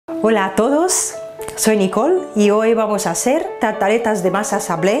Hola a todos, soy Nicole y hoy vamos a hacer tartaletas de masa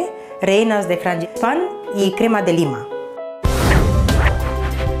sablé, rellenas de Frangipan y crema de Lima.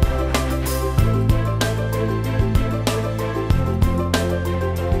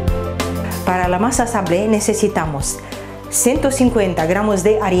 Para la masa sablé necesitamos 150 gramos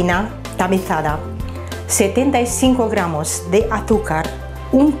de harina tamizada, 75 gramos de azúcar,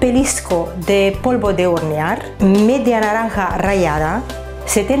 un pellizco de polvo de hornear, media naranja rallada,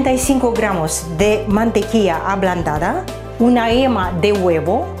 75 gramos de mantequilla ablandada, una yema de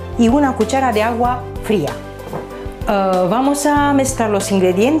huevo y una cuchara de agua fría. Vamos a mezclar los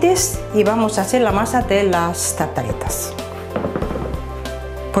ingredientes y vamos a hacer la masa de las tartaletas.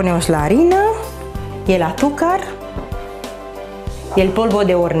 Ponemos la harina y el azúcar y el polvo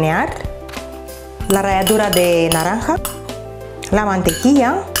de hornear, la ralladura de naranja, la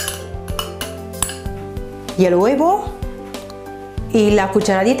mantequilla y el huevo y la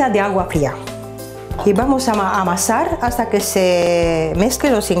cucharadita de agua fría. Y vamos a amasar hasta que se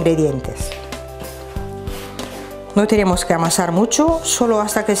mezclen los ingredientes. No tenemos que amasar mucho, solo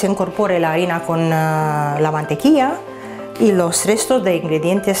hasta que se incorpore la harina con la mantequilla y los restos de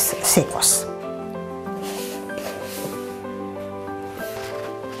ingredientes secos.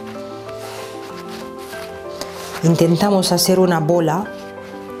 Intentamos hacer una bola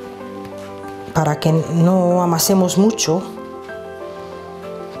para que no amasemos mucho,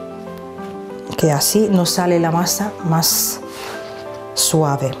 que así nos sale la masa más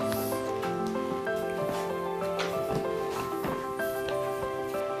suave.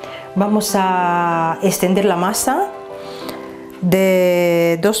 Vamos a extender la masa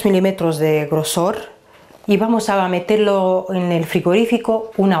de 2 milímetros de grosor y vamos a meterlo en el frigorífico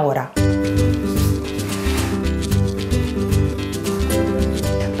 1 hora.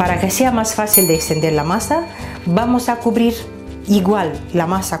 Para que sea más fácil de extender la masa, vamos a cubrir igual la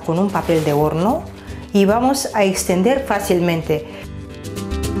masa con un papel de horno y vamos a extender fácilmente.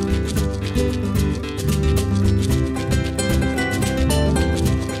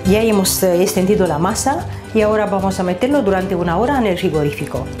 Ya hemos extendido la masa y ahora vamos a meterlo durante 1 hora en el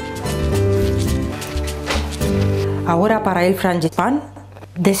frigorífico. Ahora para el frangipan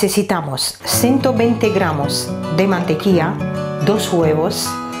necesitamos 120 gramos de mantequilla, 2 huevos,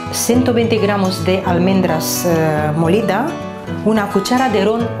 120 gramos de almendras molidas, una cuchara de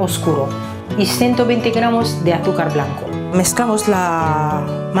ron oscuro y 120 gramos de azúcar blanco. Mezclamos la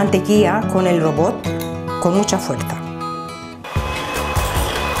mantequilla con el robot con mucha fuerza.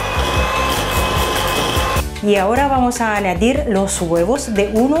 Y ahora vamos a añadir los huevos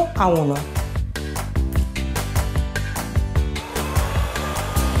de 1 a 1.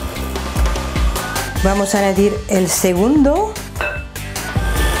 Vamos a añadir el segundo.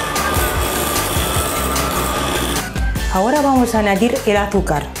 Ahora vamos a añadir el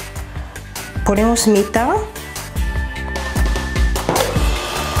azúcar. Ponemos mitad.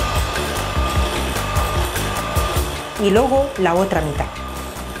 Y luego la otra mitad.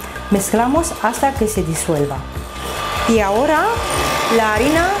 Mezclamos hasta que se disuelva. Y ahora la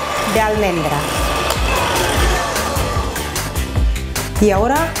harina de almendra. Y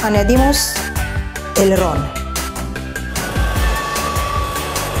ahora añadimos el ron.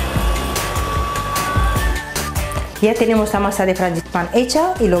 Ya tenemos la masa de frangipan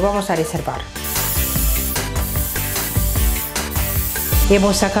hecha y lo vamos a reservar.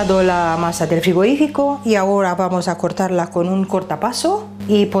 Hemos sacado la masa del frigorífico y ahora vamos a cortarla con un cortapaso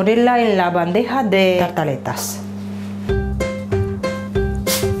y ponerla en la bandeja de tartaletas.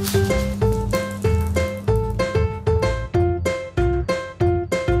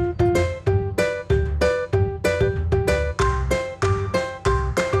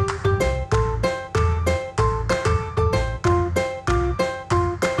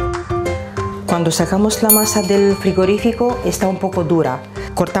 Cuando sacamos la masa del frigorífico está un poco dura.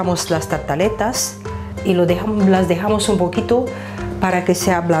 Cortamos las tartaletas y las dejamos un poquito para que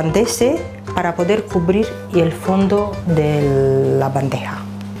se ablandece, para poder cubrir el fondo de la bandeja.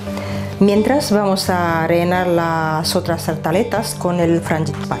 Mientras vamos a rellenar las otras tartaletas con el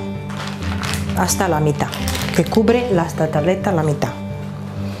frangipan hasta la mitad, que cubre las tartaletas la mitad.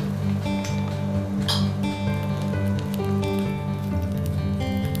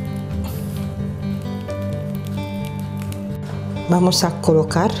 Vamos a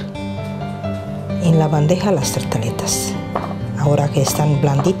colocar en la bandeja las tartaletas. Ahora que están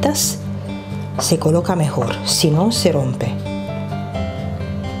blanditas, se coloca mejor, si no se rompe.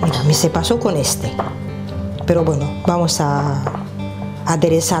 Mira, me se pasó con este, pero bueno, vamos a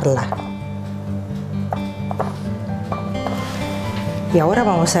aderezarla. Y ahora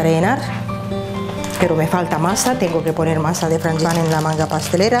vamos a rellenar Pero me falta masa, tengo que poner masa de frangipan en la manga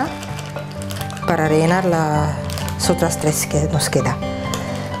pastelera para rellenar las otras 3 que nos queda.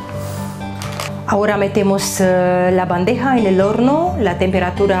 Ahora metemos la bandeja en el horno, la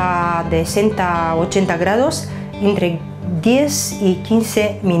temperatura de 60 a 80 grados, entre 10 y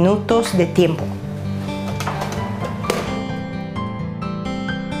 15 minutos de tiempo.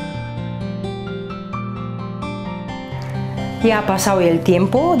 Ya ha pasado el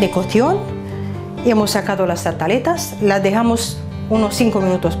tiempo de cocción, hemos sacado las tartaletas, las dejamos unos 5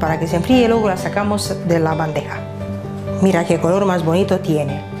 minutos para que se enfríe y luego las sacamos de la bandeja. Mira qué color más bonito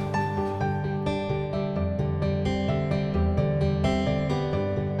tiene.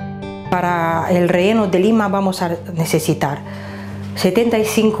 Para el relleno de lima vamos a necesitar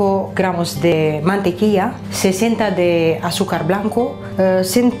 75 gramos de mantequilla, 60 de azúcar blanco,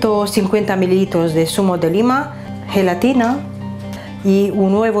 150 mililitros de zumo de lima, gelatina y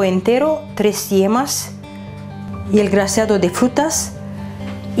un huevo entero, 3 yemas y el glaseado de frutas,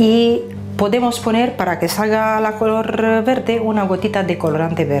 y podemos poner, para que salga la color verde, una gotita de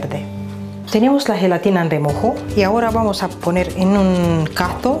colorante verde. Tenemos la gelatina en remojo y ahora vamos a poner en un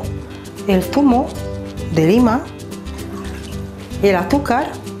cazo el zumo de lima, el azúcar,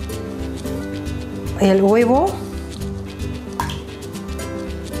 el huevo,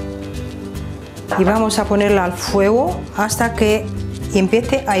 y vamos a ponerla al fuego hasta que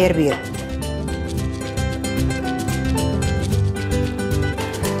empiece a hervir.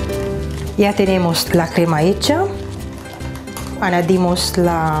 Ya tenemos la crema hecha, añadimos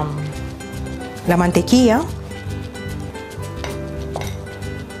la mantequilla,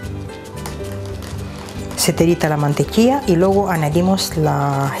 se derrita la mantequilla y luego añadimos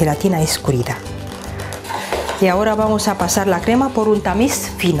la gelatina escurrida. Y ahora vamos a pasar la crema por un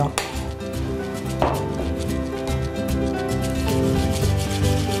tamiz fino.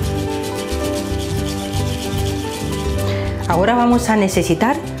 Ahora vamos a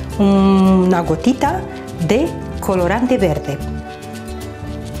necesitar una gotita de colorante verde.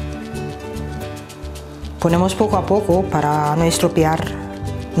 Ponemos poco a poco para no estropear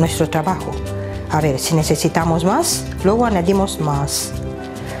nuestro trabajo. A ver, si necesitamos más, luego añadimos más.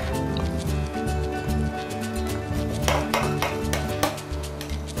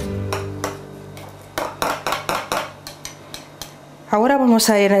 Ahora vamos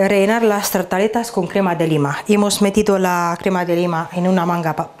a rellenar las tartaletas con crema de lima. Hemos metido la crema de lima en una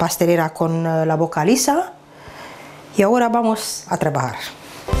manga pastelera con la boca lisa y ahora vamos a trabajar.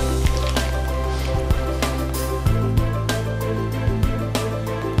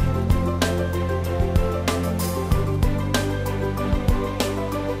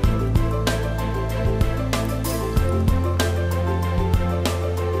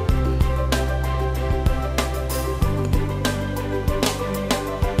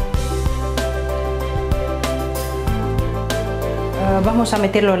 Vamos a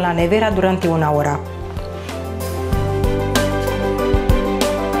meterlo en la nevera durante 1 hora.